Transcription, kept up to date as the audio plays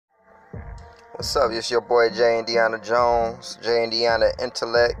What's up? It's your boy J-Indy J-Indy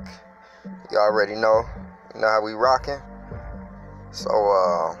Intellect. You already know. You know how we rocking.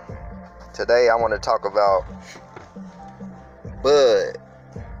 So today I want to talk about bud,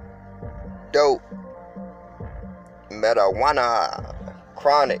 dope, marijuana,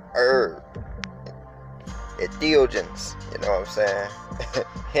 chronic herb, entheogens. You know what I'm saying?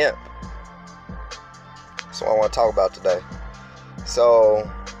 Hemp. That's what I want to talk about today. So,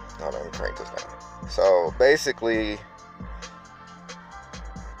 hold on, let me crank this down. So basically,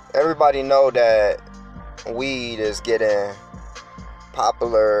 everybody know that weed is getting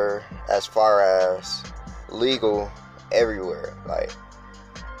popular as far as legal everywhere. Like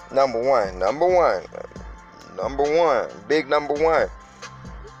number one, big number one.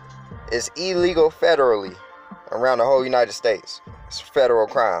 It's illegal federally around the whole United States. It's federal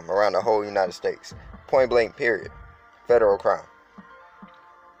crime around the whole United States. Point blank, period. Federal crime.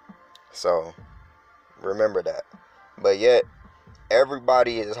 So remember that. But yet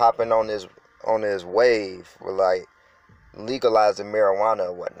everybody is hopping on this wave with like legalizing marijuana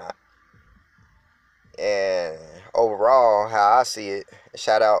and whatnot. And overall, how I see it,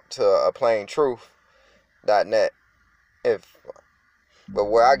 shout out to aplaintruth.net. But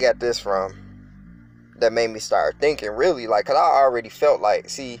where I got this from, that made me start thinking really, like, cause I already felt like,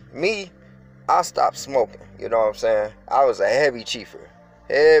 see, me, I stopped smoking. You know what I'm saying? I was a heavy chiefer.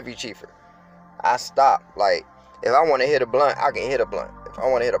 I stopped. Like, if I want to hit a blunt, I can hit a blunt. If I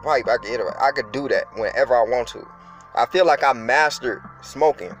want to hit a pipe, I can hit a pipe. I could do that whenever I want to. I feel like I mastered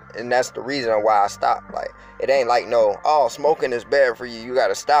smoking, and that's the reason why I stopped. Like, it ain't like, no, oh, smoking is bad for you, you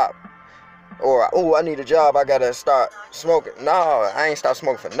gotta stop. Or, oh, I need a job, I gotta start smoking. No, I ain't stopped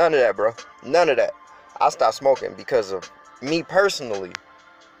smoking for none of that, bro. None of that. I stopped smoking because of me personally.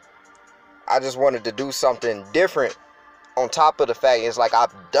 I just wanted to do something different. On top of the fact, it's like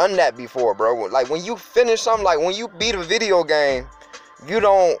I've done that before, bro. Like, when you finish something, like when you beat a video game, you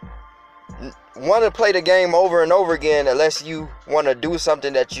don't want to play the game over and over again unless you want to do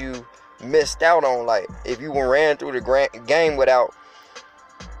something that you missed out on. Like, if you ran through the game without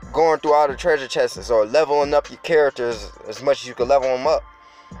going through all the treasure chests or leveling up your characters as much as you can level them up,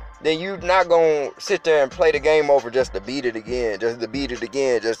 then you're not going to sit there and play the game over just to beat it again,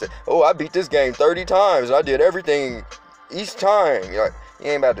 oh, I beat this game 30 times. I did everything each time. You're like,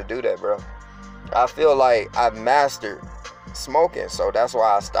 you ain't about to do that, bro. I feel like I've mastered smoking, so that's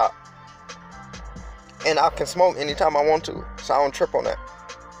why I stopped. And I can smoke anytime I want to, so I don't trip on that.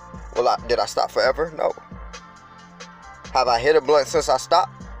 Well, did I stop forever? No. Have I hit a blunt since I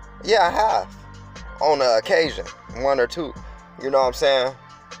stopped? Yeah, I have. On an occasion, one or two. You know what I'm saying?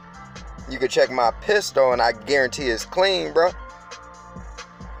 You could check my pistol and I guarantee it's clean, bro.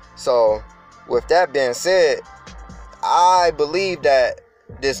 So, with that being said, I believe that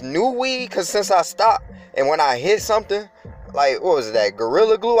this new weed, because since I stopped, and when I hit something, like, what was that,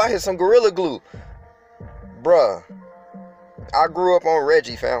 Gorilla Glue? I hit some Gorilla Glue. Bruh, I grew up on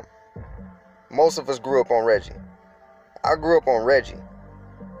Reggie, fam. Most of us grew up on Reggie. I grew up on Reggie.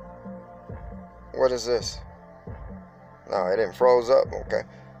 What is this? No, it didn't froze up. Okay.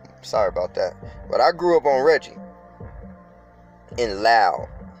 Sorry about that. But I grew up on Reggie. And Loud.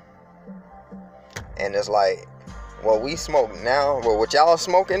 And it's like, what we smoke now, what y'all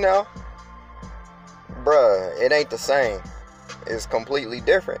smoking now, bruh, it ain't the same. It's completely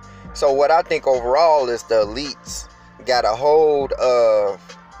different. So what I think overall is the elites got a hold of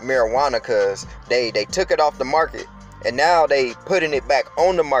marijuana because they took it off the market and now they putting it back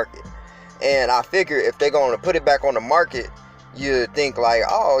on the market. And I figure if they're going to put it back on the market, you think like,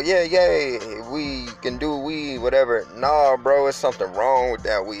 oh yeah, we can do weed, whatever. Nah, bro, it's something wrong with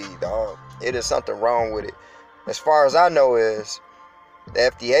that weed, dog. It is something wrong with it. As far as I know is the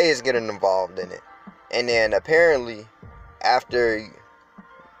FDA is getting involved in it. And then apparently after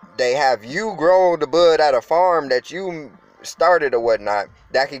they have you grow the bud at a farm that you started or whatnot,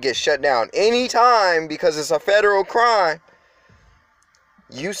 that could get shut down anytime because it's a federal crime.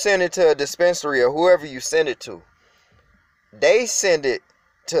 You send it to a dispensary or whoever you send it to. They send it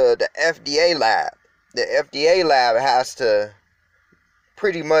to the FDA lab. The FDA lab has to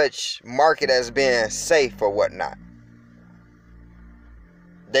pretty much mark it as being safe or whatnot.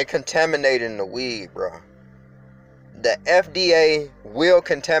 They contaminating the weed, bro. The FDA will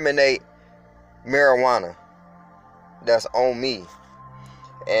contaminate marijuana. That's on me.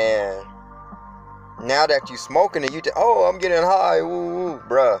 And now that you smoking it, you think, oh, I'm getting high, woo,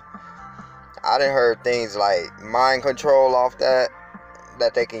 bruh. I done heard things like mind control off that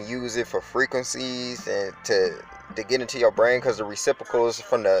they can use it for frequencies and to get into your brain because the reciprocals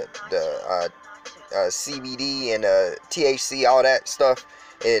from the CBD and THC, all that stuff,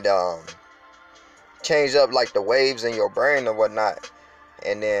 it change up like the waves in your brain or whatnot,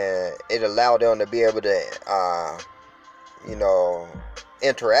 and then it allowed them to be able to you know,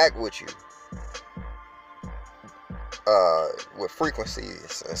 interact with you with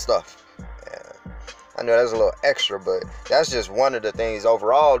frequencies and stuff. And I know that's a little extra, but that's just one of the things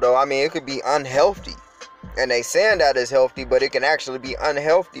overall though. I mean, it could be unhealthy, and they saying that it's healthy, but it can actually be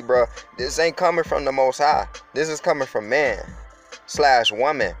unhealthy, bro. This ain't coming from the Most High. This is coming from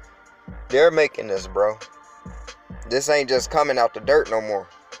man/woman. They're making this, bro. This ain't just coming out the dirt no more.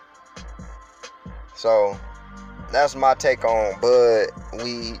 So that's my take on bud,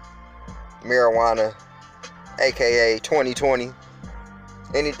 weed, marijuana, aka 2020.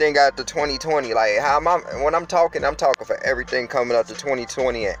 Anything after 2020, like when I'm talking for everything coming up to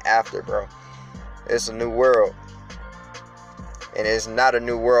 2020 and after, bro. It's a new world, and it's not a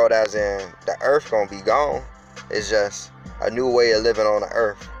new world as in the earth gonna be gone. It's just a new way of living on the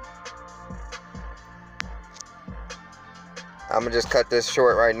earth. I'm gonna just cut this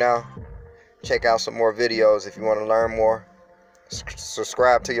short right now. Check out some more videos if you want to learn more.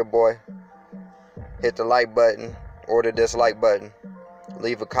 Subscribe to your boy. Hit the like button or the dislike button.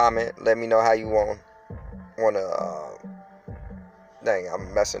 Leave a comment. Let me know how you wanna dang,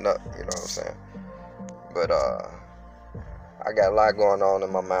 I'm messing up, you know what I'm saying? But I got a lot going on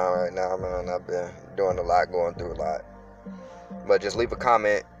in my mind right now, man. I've been doing a lot, going through a lot. But just leave a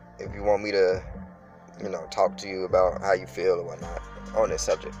comment if you want me to, you know, talk to you about how you feel or whatnot on this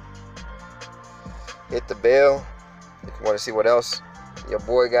subject. Hit the bell if you want to see what else your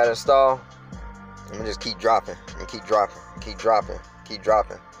boy got installed. I'm gonna just keep dropping and keep dropping, keep dropping, keep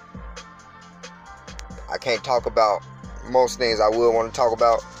dropping. I can't talk about most things I would want to talk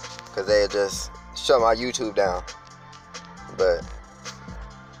about because they'll just shut my YouTube down. But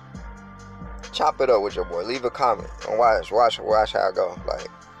chop it up with your boy. Leave a comment and watch how I go. Like,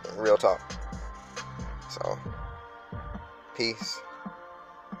 real talk. So, peace.